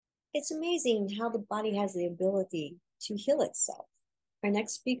It's amazing how the body has the ability to heal itself. Our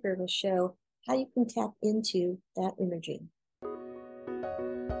next speaker will show how you can tap into that energy.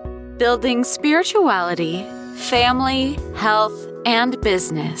 Building spirituality, family, health, and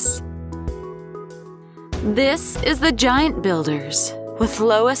business. This is the Giant Builders with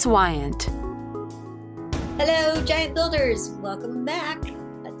Lois Wyant. Hello, Giant Builders. Welcome back.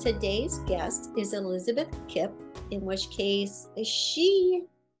 Today's guest is Elizabeth Kipp, in which case she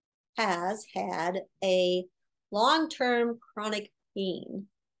has had a long-term chronic pain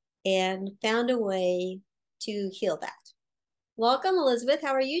and found a way to heal that. Welcome, Elizabeth.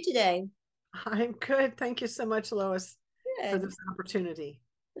 How are you today? I'm good. Thank you so much, Lois, for Good. this opportunity.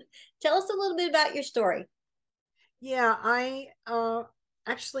 Tell us a little bit about your story. Yeah, I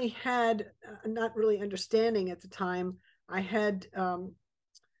actually had not really understanding at the time. I had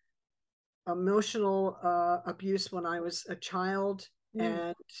emotional abuse when I was a child,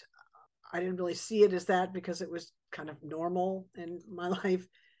 and I didn't really see it as that because it was kind of normal in my life.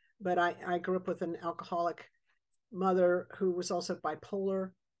 But I grew up with an alcoholic mother who was also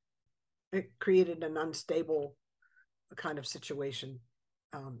bipolar. It created an unstable kind of situation.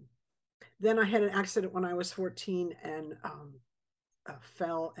 Then I had an accident when I was 14 and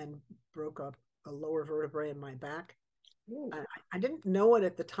fell and broke up a lower vertebrae in my back. I didn't know it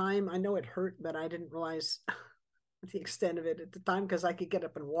at the time. I know it hurt, but I didn't realize the extent of it at the time because I could get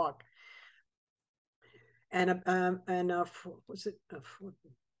up and walk. And was it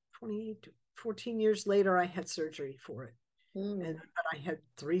 28, 14 years later, I had surgery for it. And I had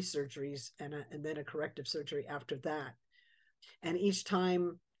 3 surgeries and then a corrective surgery after that. And each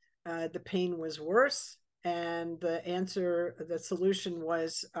time the pain was worse, and the solution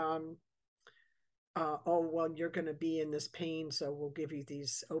was, oh, well, you're going to be in this pain, so we'll give you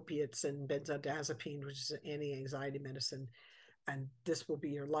these opiates and benzodiazepine, which is an anti-anxiety medicine, and this will be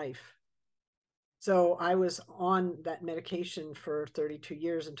your life. So I was on that medication for 32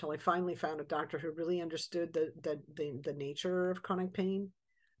 years until I finally found a doctor who really understood the nature of chronic pain.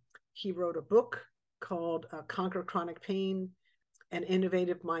 He wrote a book called Conquer Chronic Pain, an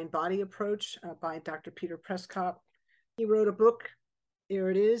Innovative Mind-Body Approach by Dr. Peter Prescott. He wrote a book.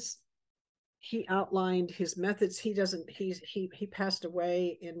 Here it is. He outlined his methods. He passed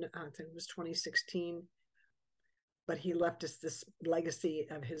away in, I think it was 2016, but he left us this legacy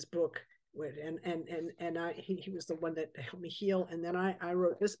of his book. He was the one that helped me heal. And then I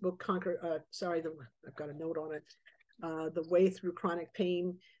wrote this book, I've got a note on it, The Way Through Chronic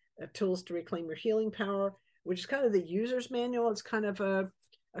Pain, Tools to Reclaim Your Healing Power, which is kind of the user's manual. It's kind of a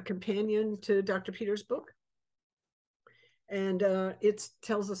companion to Dr. Peter's book. And it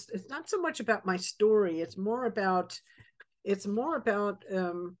tells us, it's not so much about my story. It's more about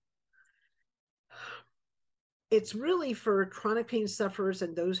it's really for chronic pain sufferers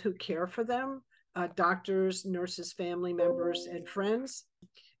and those who care for them, doctors, nurses, family members, and friends.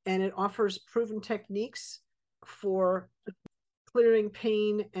 And it offers proven techniques for clearing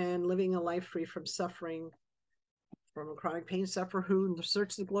pain and living a life free from suffering from a chronic pain sufferer who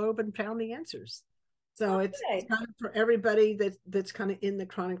searched the globe and found the answers. So it's kind of for everybody that's kind of in the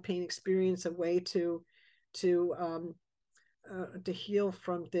chronic pain experience, a way to heal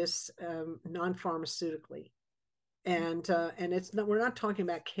from this non-pharmaceutically. And it's not, we're not talking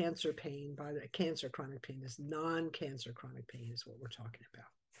about cancer pain, by the cancer chronic pain. Is non-cancer chronic pain is what we're talking about,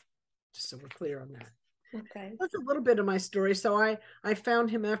 just so we're clear on that. Okay, That's a little bit of my story. So I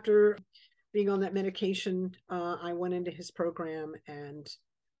found him after being on that medication. I went into his program, and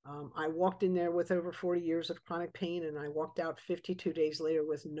I walked in there with over 40 years of chronic pain, and I walked out 52 days later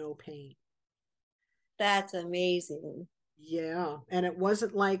with no pain. that's amazing. Yeah. And it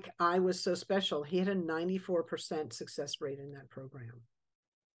wasn't like I was so special. He had a 94% success rate in that program.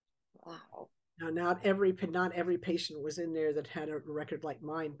 Wow. Now, not every patient was in there that had a record like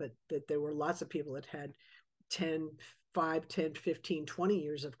mine, but that there were lots of people that had 5, 10, 15, 20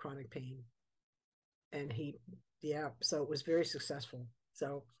 years of chronic pain. And so it was very successful.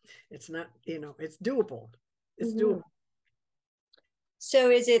 So it's not, it's doable. It's doable.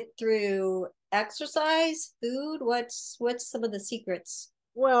 So is it through exercise, food? What's some of the secrets?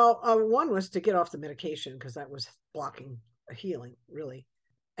 Well, one was to get off the medication because that was blocking a healing, really.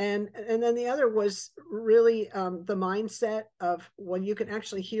 And then the other was really the mindset of, well, you can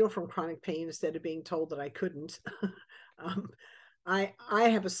actually heal from chronic pain instead of being told that I couldn't. I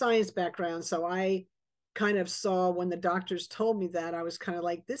have a science background, so I kind of saw when the doctors told me that, I was kind of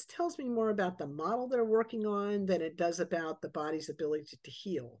like, this tells me more about the model they're working on than it does about the body's ability to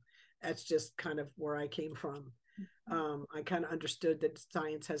heal. That's just kind of where I came from. I kind of understood that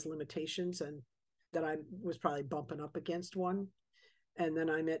science has limitations and that I was probably bumping up against one. And then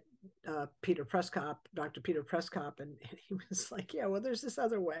I met Peter Prescott, Dr. Peter Prescott, and he was like, yeah, well, there's this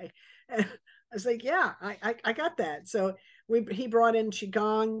other way. And I was like, yeah, I got that. So he brought in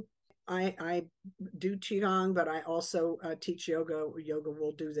Qigong. I do Qigong, but I also teach yoga. Yoga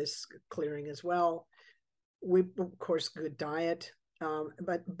will do this clearing as well. We, of course, good diet,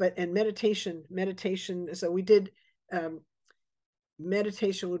 and meditation. So we did,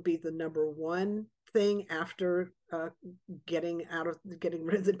 meditation would be the number one thing after getting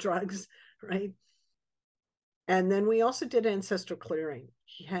rid of the drugs, right? And then we also did ancestral clearing.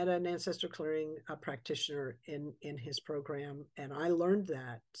 He had an ancestral clearing practitioner in his program, and I learned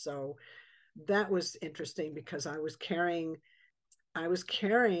that. So that was interesting because I was carrying,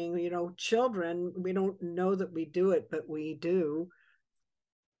 children. We don't know that we do it, but we do.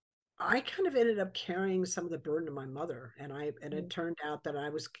 I kind of ended up carrying some of the burden of my mother, and it turned out that I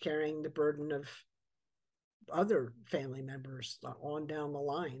was carrying the burden of other family members on down the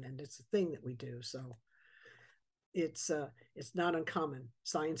line, and it's a thing that we do. So it's not uncommon.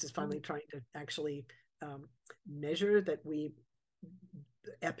 Science is finally trying to actually measure that we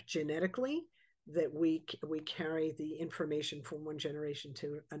epigenetically that we carry the information from one generation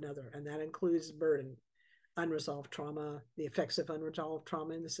to another, and that includes burden, unresolved trauma, the effects of unresolved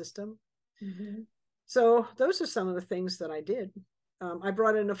trauma in the system. Mm-hmm. So those are some of the things that I did. I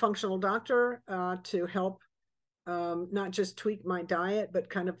brought in a functional doctor to help not just tweak my diet, but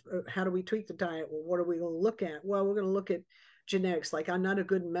kind of how do we tweak the diet? Well, what are we going to look at? Well, we're going to look at genetics. Like I'm not a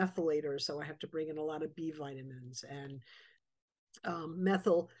good methylator, so I have to bring in a lot of B vitamins. And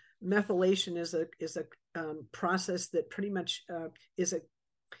methylation is a process that pretty much is a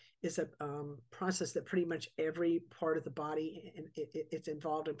process that pretty much every part of the body, and it's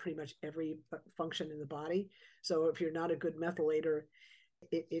involved in pretty much every function in the body. So if you're not a good methylator,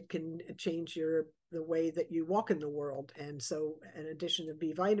 it can change the way that you walk in the world. And so in addition to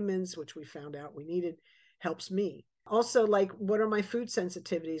B vitamins, which we found out we needed, helps me. Also, like, what are my food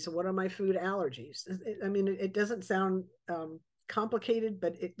sensitivities and what are my food allergies? I mean, it doesn't sound complicated,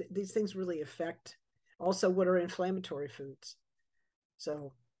 but these things really affect. Also, what are inflammatory foods?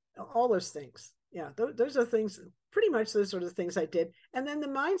 So all those things. Yeah, those are things, pretty much those are the things I did. And then the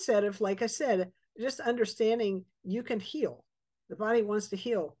mindset of, like I said, just understanding you can heal. The body wants to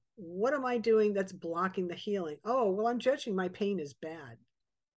heal. What am I doing that's blocking the healing? Oh, well, I'm judging my pain as bad.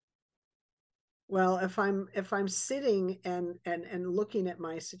 Well, if I'm sitting and looking at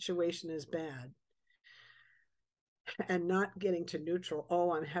my situation as bad and not getting to neutral,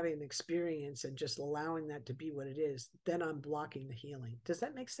 oh, I'm having an experience, and just allowing that to be what it is, then I'm blocking the healing. Does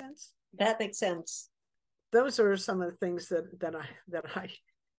that make sense? That makes sense. Those are some of the things that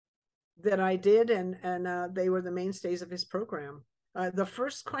I did, and they were the mainstays of his program. The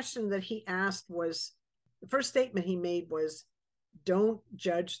first question that he asked was, the first statement he made was, "Don't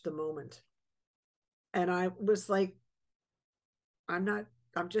judge the moment." And I was like, I'm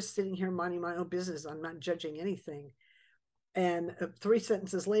just sitting here minding my own business. I'm not judging anything. And 3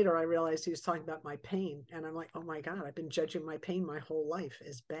 sentences later, I realized he was talking about my pain. And I'm like, oh my God, I've been judging my pain my whole life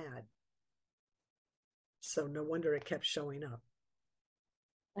as bad. So no wonder it kept showing up.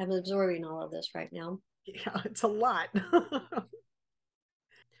 I'm absorbing all of this right now. Yeah, it's a lot.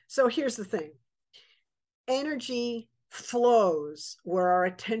 So here's the thing. Energy flows where our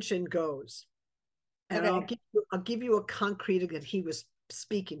attention goes. And okay. I'll give you a concrete, that he was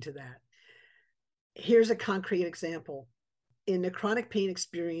speaking to that. Here's a concrete example. In the chronic pain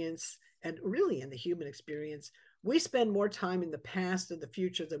experience, and really in the human experience, we spend more time in the past and the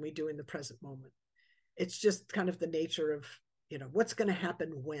future than we do in the present moment. It's just kind of the nature of, what's going to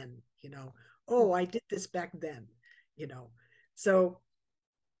happen when, oh, I did this back then, So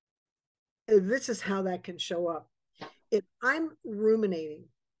this is how that can show up. If I'm ruminating,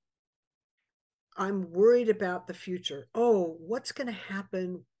 I'm worried about the future. Oh, what's going to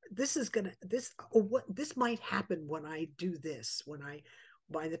happen? This might happen when I do this,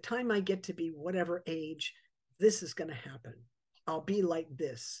 by the time I get to be whatever age, this is going to happen. I'll be like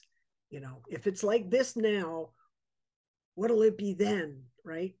this, if it's like this now, what'll it be then?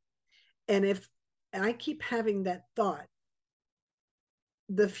 Right. And if I keep having that thought,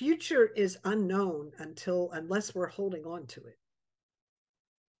 the future is unknown unless we're holding on to it.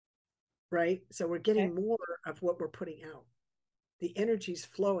 Right. So we're getting more of what we're putting out. The energy's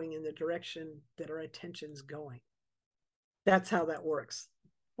flowing in the direction that our attention's going. That's how that works.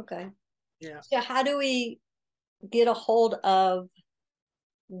 Okay. Yeah. So how do we get a hold of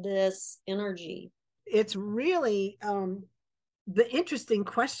this energy? It's really, the interesting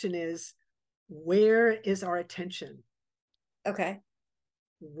question is, where is our attention? Okay.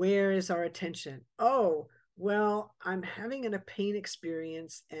 Where is our attention? Oh, Well, I'm having a pain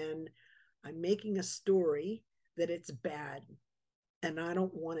experience and I'm making a story that it's bad and I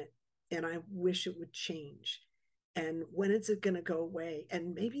don't want it and I wish it would change. And when is it going to go away?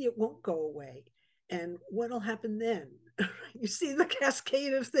 And maybe it won't go away. And what'll happen then? You see the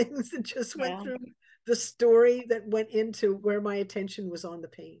cascade of things that just went Yeah. through the story that went into where my attention was on the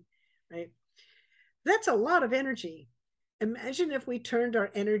pain, right? That's a lot of energy. Imagine if we turned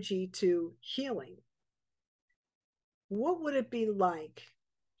our energy to healing. What would it be like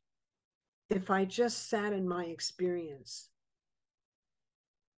if I just sat in my experience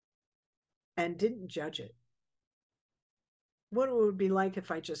and didn't judge it? What it would be like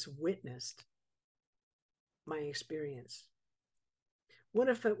if I just witnessed my experience? What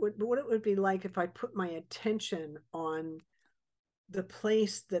it would be like if I put my attention on the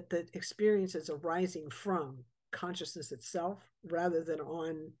place that the experience is arising from, consciousness itself, rather than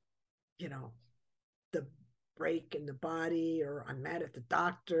on, the break in the body, or I'm mad at the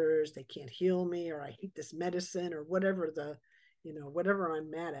doctors, they can't heal me, or I hate this medicine, or whatever whatever I'm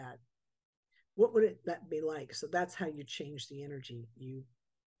mad at. What would that be like? So that's how you change the energy.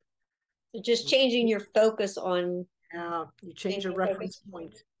 Just changing your focus on. You change your reference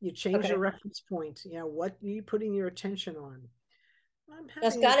point. You change your reference point. Yeah, what are you putting your attention on?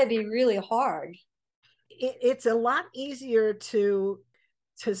 That's got to be really hard. It's a lot easier to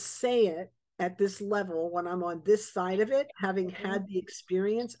say it at this level when I'm on this side of it, having had the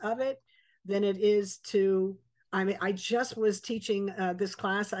experience of it, than it is to. I mean, I just was teaching this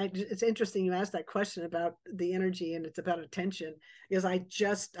class. It's interesting you asked that question about the energy, and it's about attention, because I'm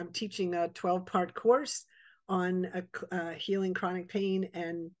teaching a 12-part course on healing chronic pain,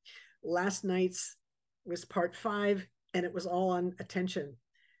 and last night's was part 5, and it was all on attention.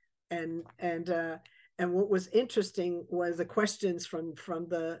 And what was interesting was the questions from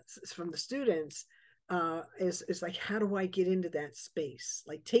the students is like, how do I get into that space?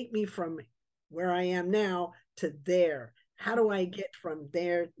 Like, take me from where I am now to there. How do I get from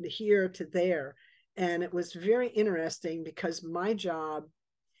there, here to there? And it was very interesting, because my job,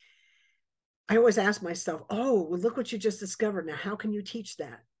 I always ask myself, oh, well, look what you just discovered. Now, how can you teach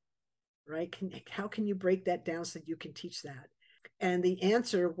that? Right? How can you break that down so you can teach that? And the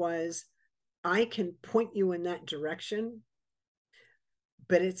answer was, I can point you in that direction,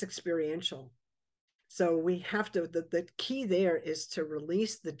 but it's experiential. So we have to, the key there is to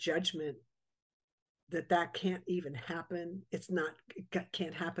release the judgment that can't even happen. It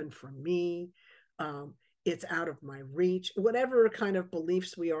can't happen for me. It's out of my reach. Whatever kind of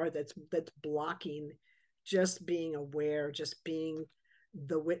beliefs we are that's blocking just being aware, just being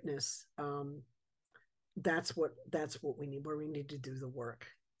the witness. That's what we need, where we need to do the work.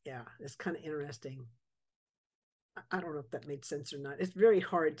 Yeah, it's kind of interesting. I don't know if that made sense or not. It's very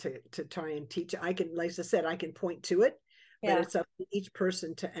hard to try and teach. I can, like I said, I can point to it, but it's up to each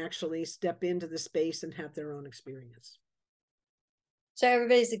person to actually step into the space and have their own experience. So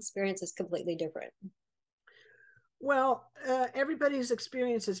everybody's experience is completely different. Well, everybody's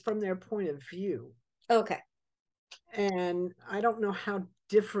experience is from their point of view. Okay. And I don't know how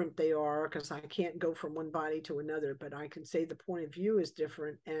different they are, because I can't go from one body to another, but I can say the point of view is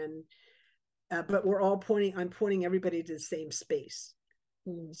different. And but I'm pointing everybody to the same space.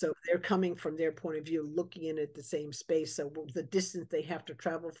 So they're coming from their point of view, looking in at the same space. So the distance they have to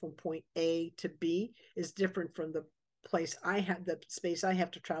travel from point A to B is different from the space I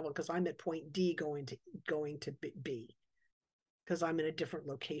have to travel, because I'm at point D going to B, because I'm in a different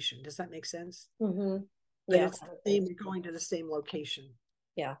location. Does that make sense? Mm-hmm. But it's the same, we're going to the same location.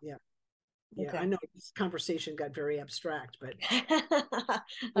 Yeah. Okay. I know this conversation got very abstract, but I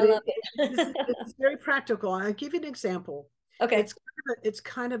love it. It's very practical. I'll give you an example. Okay. It's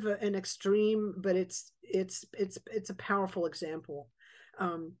kind of an extreme, but it's a powerful example.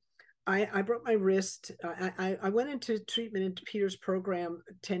 I broke my wrist. I went into treatment into Peter's program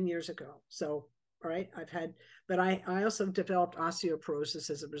 10 years ago. So, all right, but I also developed osteoporosis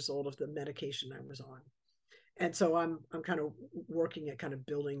as a result of the medication I was on. And so I'm kind of working at kind of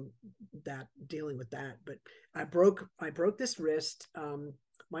building that, dealing with that. But I broke this wrist,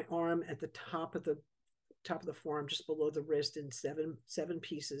 my arm at the top of the forearm, just below the wrist, in seven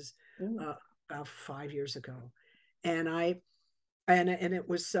pieces, about 5 years ago. And it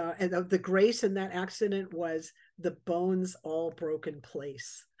was and the grace in that accident was the bones all broke in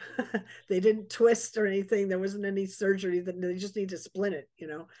place. They didn't twist or anything. There wasn't any surgery. They just need to splint it,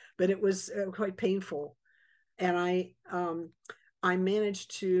 but it was quite painful. And I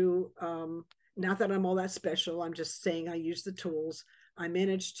managed to, not that I'm all that special, I'm just saying I use the tools. I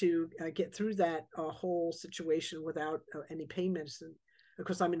managed to get through that whole situation without any pain medicine.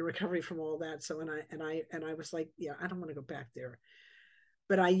 because I'm in recovery from all that. So, and I was like, yeah, I don't want to go back there.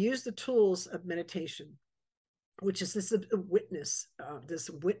 But I use the tools of meditation, which is this this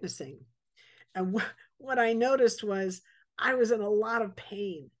witnessing. And what I noticed was I was in a lot of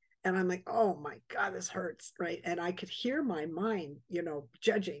pain. And I'm like, oh my God, this hurts, right? And I could hear my mind,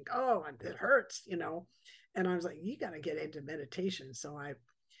 judging, oh, it hurts, And I was like, you got to get into meditation. So I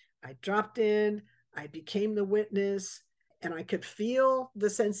dropped in, I became the witness, and I could feel the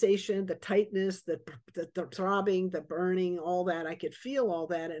sensation, the tightness, the throbbing, the burning, all that. I could feel all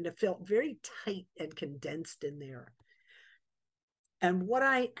that, and it felt very tight and condensed in there. And what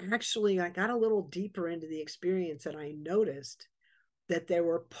I got a little deeper into the experience, and I noticed that there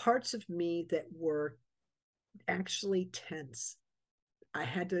were parts of me that were actually tense. I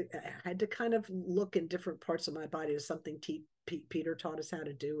had to kind of look in different parts of my body. As something Peter taught us how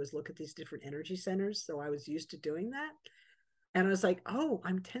to do, is look at these different energy centers. So I was used to doing that. And I was like, oh,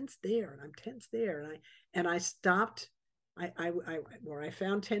 I'm tense there, and I'm tense there. And I stopped. Where I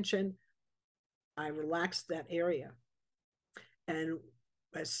found tension, I relaxed that area. And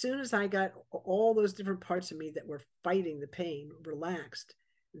as soon as I got all those different parts of me that were fighting the pain relaxed,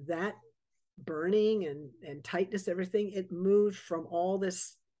 that burning and tightness, everything, it moved from all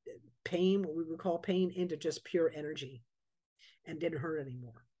this pain, what we would call pain, into just pure energy and didn't hurt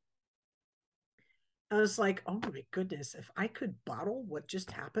anymore. I was like, oh my goodness, if I could bottle what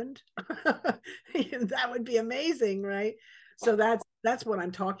just happened, that would be amazing, right? So that's what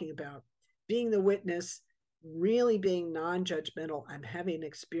I'm talking about. Being the witness, really being non-judgmental. I'm having an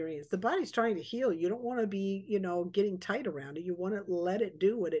experience. The body's trying to heal. You don't want to be, getting tight around it. You want to let it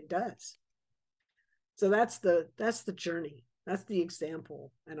do what it does. So that's the journey. That's the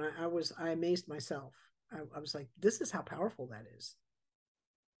example. And I amazed myself. I was like, this is how powerful that is.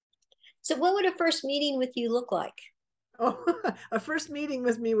 So what would a first meeting with you look like? Oh, a first meeting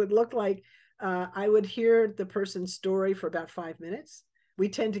with me would look like I would hear the person's story for about 5 minutes. We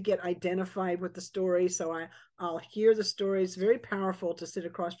tend to get identified with the story. So I'll hear the story. It's very powerful to sit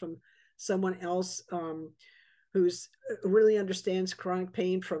across from someone else who's really understands chronic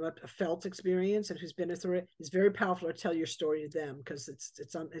pain from a felt experience and who's been through it. It's very powerful to tell your story to them, because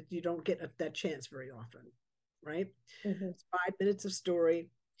you don't get that chance very often, right? Mm-hmm. It's 5 minutes of story.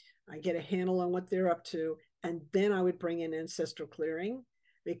 I get a handle on what they're up to, and then I would bring in ancestral clearing,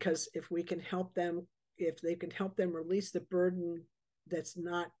 because if they can help them release the burden that's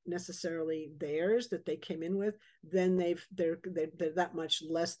not necessarily theirs, that they came in with, then they're that much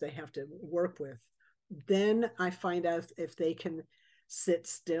less they have to work with. Then I find out if they can sit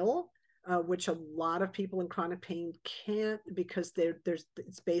still, which a lot of people in chronic pain can't, because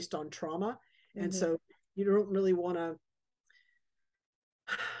it's based on trauma. Mm-hmm. And so you don't really want to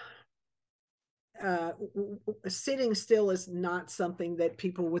sitting still is not something that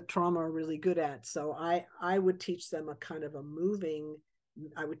people with trauma are really good at. So I would teach them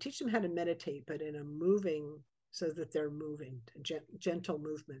I would teach them how to meditate, but in a moving, so that they're moving, gentle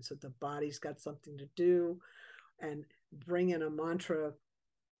movement, so the body's got something to do, and bring in a mantra,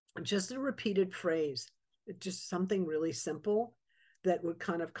 just a repeated phrase, just something really simple that would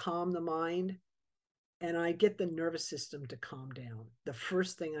kind of calm the mind. And I get the nervous system to calm down. The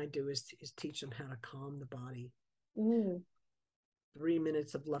first thing I do is teach them how to calm the body. 3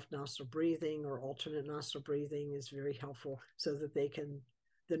 minutes of left nostril breathing or alternate nostril breathing is very helpful, so that they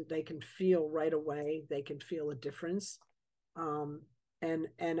can feel right away. They can feel a difference. And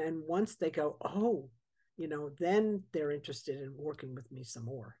once they go, oh, then they're interested in working with me some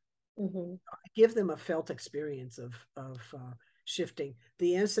more. Mm-hmm. I give them a felt experience of shifting.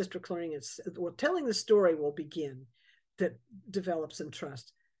 The ancestral clearing telling the story will begin to develop some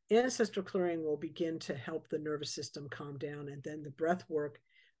trust. Ancestral clearing will begin to help the nervous system calm down, and then the breath work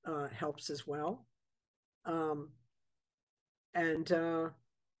helps as well. And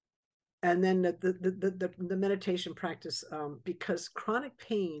then the meditation practice, because chronic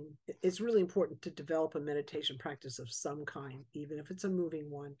pain, it's really important to develop a meditation practice of some kind, even if it's a moving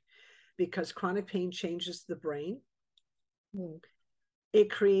one, because chronic pain changes the brain.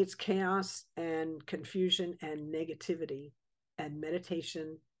 It creates chaos and confusion and negativity, and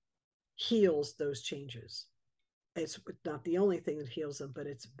meditation heals those changes. It's not the only thing that heals them, but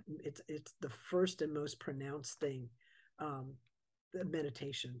it's the first and most pronounced thing, the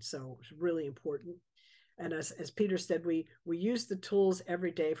meditation. So it's really important. And as Peter said, we use the tools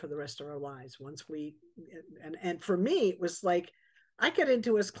every day for the rest of our lives. And for me, it was like, I get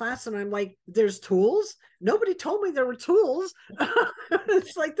into his class and I'm like, there's tools? Nobody told me there were tools.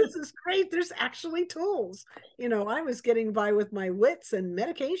 It's like, this is great. There's actually tools. I was getting by with my wits and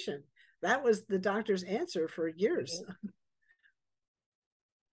medication. That was the doctor's answer for years.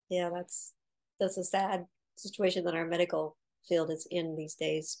 Yeah, that's a sad situation that our medical field is in these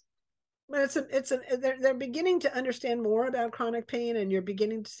days. But they're beginning to understand more about chronic pain, and you're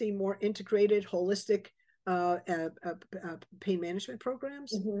beginning to see more integrated, holistic pain management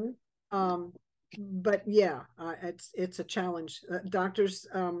programs. Mm-hmm. But yeah, it's a challenge. Doctors,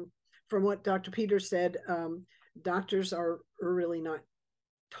 from what Dr. Peters said, doctors are really not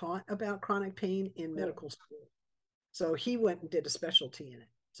taught about chronic pain in medical school. So he went and did a specialty in it.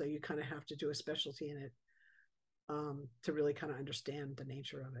 So you kind of have to do a specialty in it to really kind of understand the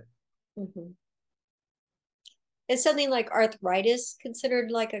nature of it. Mm-hmm. Is something like arthritis considered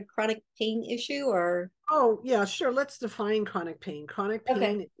like a chronic pain issue or? Oh, yeah, sure. Let's define chronic pain. Chronic Okay.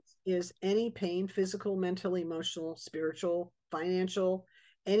 pain is any pain, physical, mental, emotional, spiritual, financial,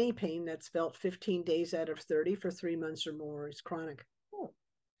 any pain that's felt 15 days out of 30 for 3 months or more is chronic. Oh,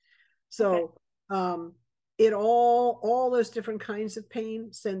 so it all those different kinds of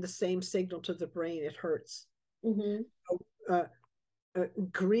pain send the same signal to the brain. It hurts. mm-hmm.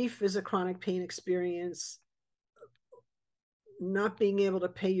 Grief is a chronic pain experience. Not being able to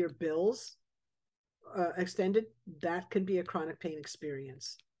pay your bills extended, that could be a chronic pain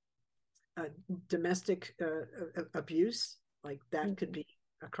experience. Domestic abuse, like that mm-hmm. could be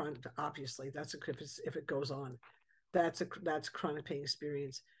a chronic, obviously that's if it goes on, that's chronic pain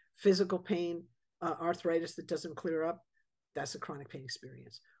experience. Physical pain, arthritis that doesn't clear up, that's a chronic pain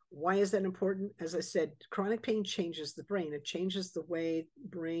experience. Why is that important? As I said, chronic pain changes the brain. It changes the way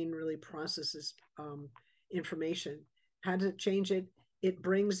brain really processes information. How does it change it? It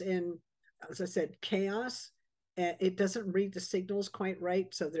brings in, as I said, chaos. It doesn't read the signals quite right,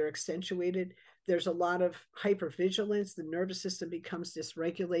 so they're accentuated. There's a lot of hypervigilance. The nervous system becomes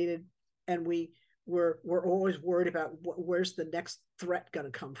dysregulated, and we're always worried about where's the next threat going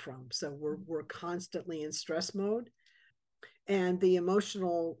to come from. So we're constantly in stress mode. And the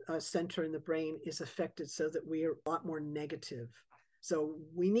emotional center in the brain is affected so that we are a lot more negative. So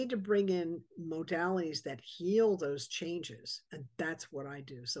we need to bring in modalities that heal those changes. And that's what I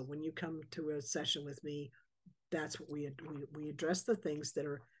do. So when you come to a session with me, that's what we address the things that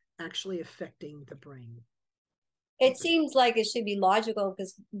are actually affecting the brain. It seems like it should be logical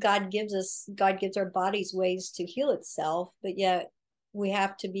because God gives our bodies ways to heal itself, but yet we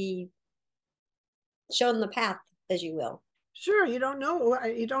have to be shown the path, as you will. Sure, you don't know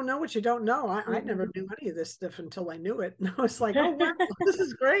what you don't know. I never knew any of this stuff until I knew it. And I was like, oh wow, this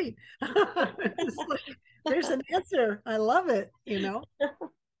is great. There's an answer. I love it,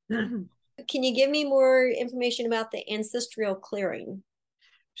 Can you give me more information about the ancestral clearing?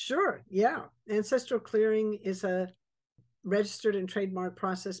 Sure, yeah. Ancestral clearing is a registered and trademarked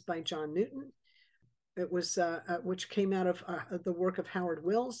process by John Newton. It was which came out of the work of Howard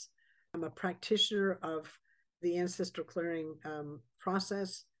Wills. I'm a practitioner of the ancestral clearing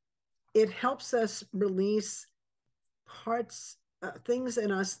process. It helps us release parts, things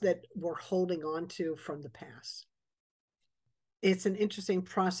in us that we're holding on to from the past. It's an interesting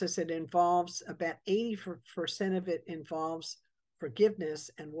process. It involves about 80% of it involves forgiveness.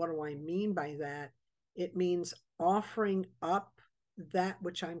 And what do I mean by that? It means offering up that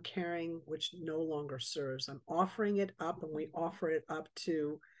which I'm carrying, which no longer serves. I'm offering it up, and we offer it up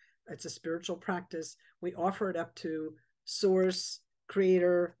to, it's a spiritual practice. We offer it up to source,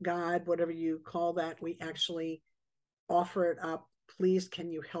 creator, God, whatever you call that. We actually offer it up. Please,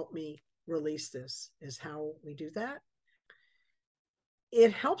 can you help me release this? Is how we do that.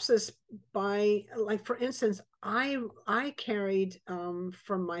 It helps us by, like, for instance, I carried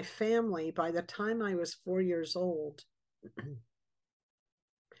from my family, by the time I was 4 years old,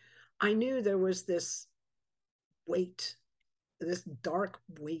 I knew there was this weight, this dark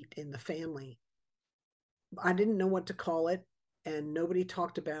weight in the family. I didn't know what to call it, and nobody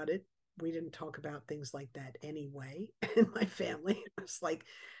talked about it. We didn't talk about things like that anyway in my family. It was like,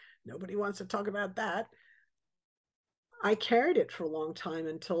 nobody wants to talk about that. I carried it for a long time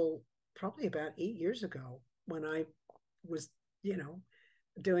until probably about 8 years ago, when I was,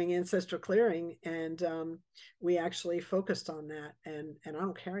 doing ancestral clearing, and we actually focused on that, and I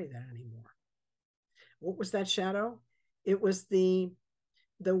don't carry that anymore. What was that shadow? It was the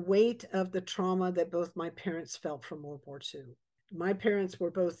weight of the trauma that both my parents felt from World War II. My parents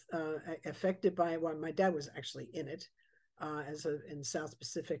were both affected by it. Well, my dad was actually in it in South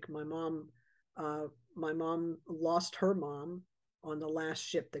Pacific. My mom lost her mom on the last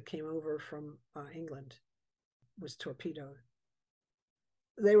ship that came over from England, was torpedoed.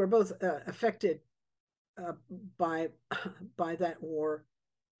 They were both affected by that war.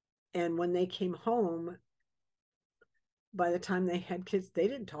 And when they came home, by the time they had kids, they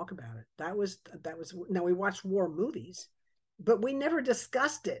didn't talk about it. That was now, we watched war movies, but we never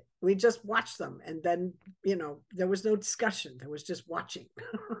discussed it. We just watched them. And then, there was no discussion. There was just watching.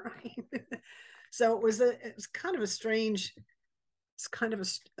 Right. So it was kind of a strange,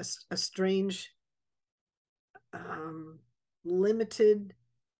 limited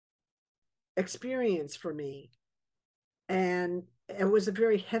experience for me. And it was a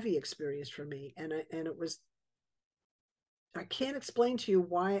very heavy experience for me. And I can't explain to you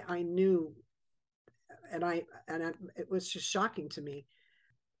why I knew. It was just shocking to me.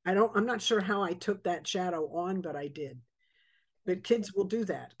 I'm not sure how I took that shadow on, but I did. But kids will do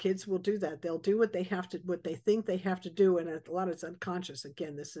that. They'll do what they think they have to do. And a lot of it's unconscious.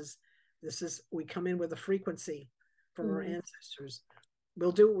 Again, we come in with a frequency from our ancestors.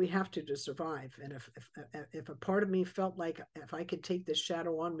 We'll do what we have to survive. And if a part of me felt like if I could take this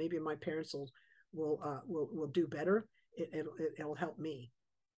shadow on, maybe my parents will do better. It'll help me.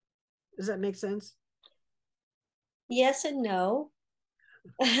 Does that make sense? Yes and no.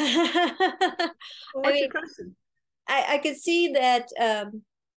 Well, what's your question? I could see that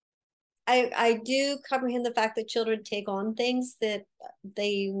I do comprehend the fact that children take on things that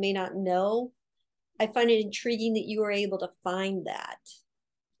they may not know. I find it intriguing that you were able to find that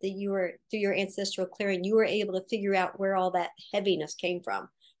you were, through your ancestral clearing, you were able to figure out where all that heaviness came from.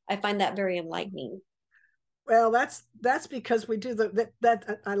 I find that very enlightening. Well, that's because we do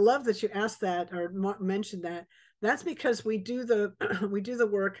that. I love that you asked that or mentioned that. That's because we do the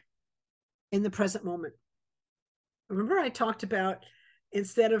work in the present moment. Remember, I talked about,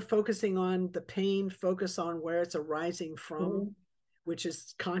 instead of focusing on the pain, focus on where it's arising from, which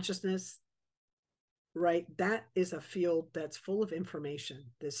is consciousness, right? That is a field that's full of information.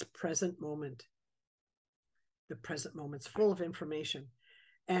 The present moment's full of information.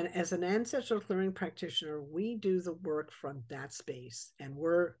 And as an ancestral clearing practitioner, we do the work from that space. And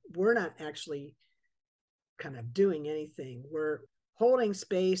we're not actually kind of doing anything. We're holding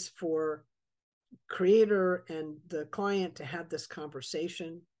space for creator and the client to have this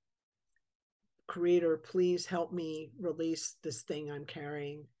conversation. Creator, please help me release this thing I'm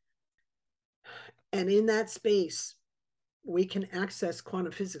carrying. And in that space, we can access,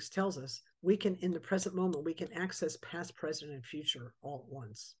 quantum physics tells us, we can, in the present moment, we can access past, present, and future all at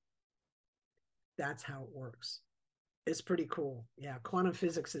once. That's how it works. It's pretty cool. Yeah, quantum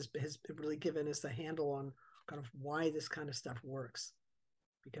physics has really given us a handle on kind of why this kind of stuff works.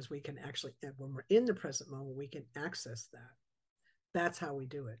 Because we can actually, when we're in the present moment, we can access that. That's how we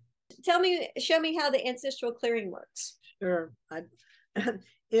do it. Show me how the ancestral clearing works. Sure.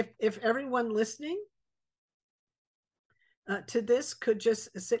 If everyone listening to this could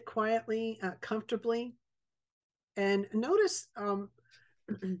just sit quietly, comfortably, and notice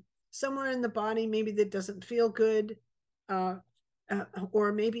somewhere in the body maybe that doesn't feel good,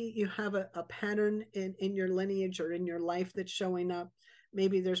 or maybe you have a pattern in your lineage or in your life that's showing up.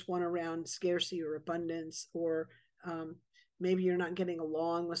 Maybe there's one around scarcity or abundance, or maybe you're not getting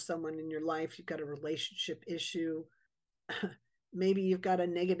along with someone in your life. You've got a relationship issue. Maybe you've got a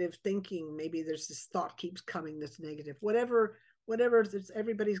negative thinking. Maybe there's this thought keeps coming that's negative. Whatever,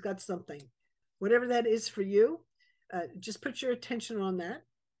 everybody's got something. Whatever that is for you, just put your attention on that.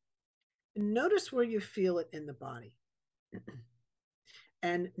 And notice where you feel it in the body.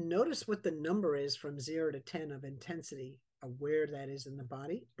 And notice what the number is from 0 to 10 of intensity, of where that is in the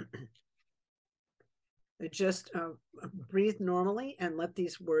body. Just breathe normally and let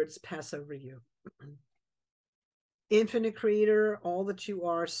these words pass over you. Infinite creator, all that you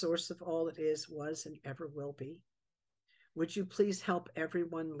are, source of all that is, was, and ever will be. Would you please help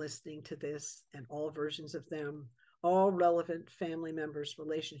everyone listening to this and all versions of them, all relevant family members,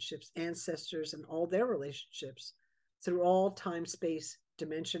 relationships, ancestors, and all their relationships through all time, space,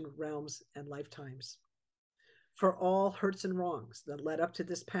 dimension, realms, and lifetimes. For all hurts and wrongs that led up to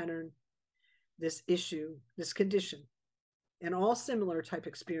this pattern, this issue, this condition, and all similar type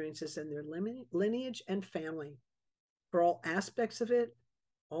experiences in their lineage and family, for all aspects of it,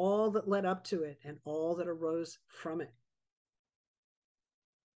 all that led up to it, and all that arose from it.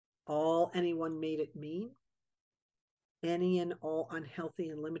 All anyone made it mean, any and all unhealthy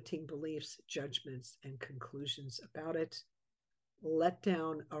and limiting beliefs, judgments, and conclusions about it, let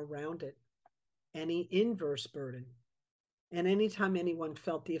down around it, any inverse burden, and anytime anyone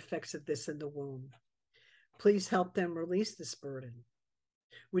felt the effects of this in the womb, please help them release this burden.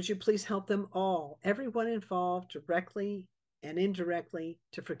 Would you please help them all, everyone involved, directly and indirectly,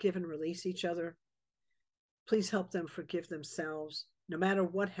 to forgive and release each other? Please help them forgive themselves, no matter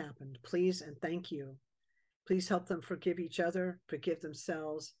what happened. Please and thank you. Please help them forgive each other, forgive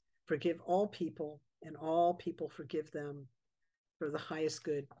themselves, forgive all people, and all people forgive them for the highest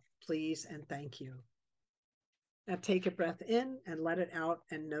good. Please and thank you. Now take a breath in and let it out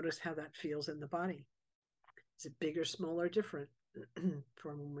and notice how that feels in the body. Is it big or small or different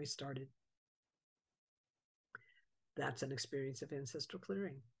from when we started? That's an experience of ancestral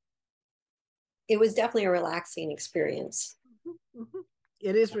clearing. It was definitely a relaxing experience.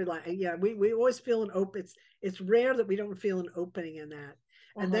 It is relaxing. Yeah, we always feel an open. It's rare that we don't feel an opening in that.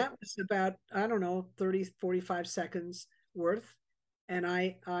 And that was about, I don't know, 30, 45 seconds worth. And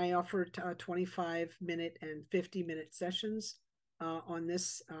I offered 25-minute and 50-minute sessions on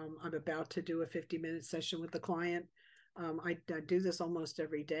this. I'm about to do a 50-minute session with the client. I do this almost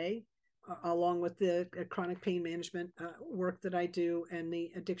every day, along with the chronic pain management work that I do and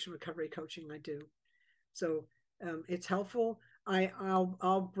the addiction recovery coaching I do. So it's helpful.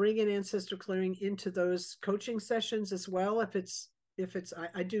 I'll bring in ancestral clearing into those coaching sessions as well.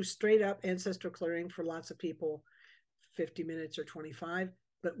 I do straight up ancestral clearing for lots of people, 50 minutes or 25,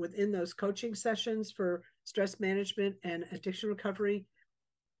 but within those coaching sessions for stress management and addiction recovery,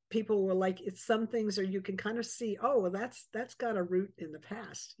 people were like, it's some things or you can kind of see, oh, well, that's got a root in the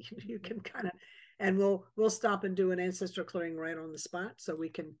past. You can kind of, and we'll stop and do an ancestral clearing right on the spot, so we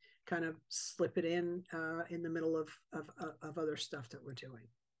can kind of slip it in the middle of other stuff that we're doing.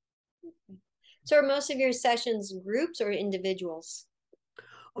 So are most of your sessions groups or individuals?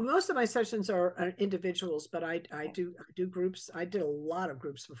 Well, most of my sessions are individuals, but I do groups. I did a lot of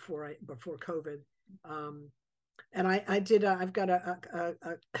groups before COVID. And I've got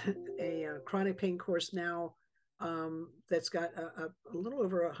a chronic pain course now that's got a little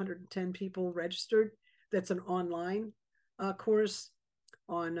over 110 people registered. That's an online course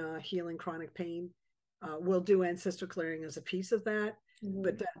on healing chronic pain. We'll do ancestral clearing as a piece of that,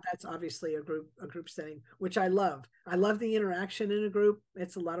 but that's obviously a group setting, which I love. I love the interaction in a group.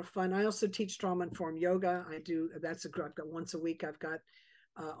 It's a lot of fun. I also teach trauma-informed yoga. I've got once a week. I've got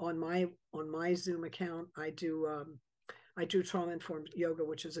on my Zoom account, I do trauma-informed yoga,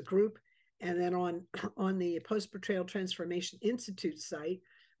 which is a group, and then on the Post-Betrayal Transformation Institute site,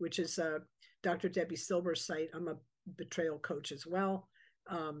 which is Dr. Debbie Silber's site. I'm a betrayal coach as well.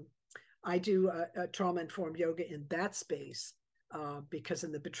 I do a trauma-informed yoga in that space because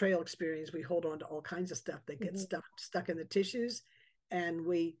in the betrayal experience, we hold on to all kinds of stuff that gets stuck in the tissues, and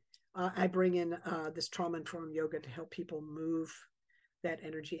I bring in this trauma-informed yoga to help people move that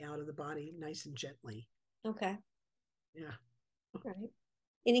energy out of the body nice and gently. Okay. Yeah. All right.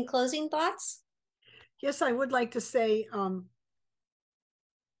 Any closing thoughts? Yes, I would like to say,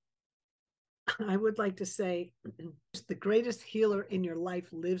 the greatest healer in your life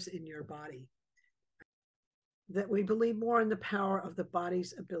lives in your body. That we believe more in the power of the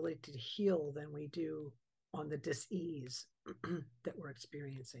body's ability to heal than we do on the dis-ease that we're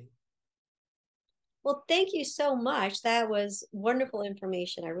experiencing. Well, thank you so much. That was wonderful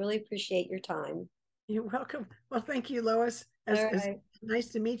information. I really appreciate your time. You're welcome. Well, thank you, Lois. It's nice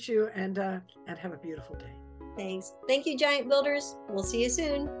to meet you, and have a beautiful day. Thanks. Thank you, Giant Builders. We'll see you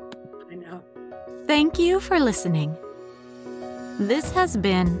soon. I know. Thank you for listening. This has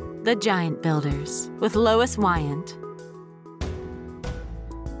been The Giant Builders with Lois Wyant.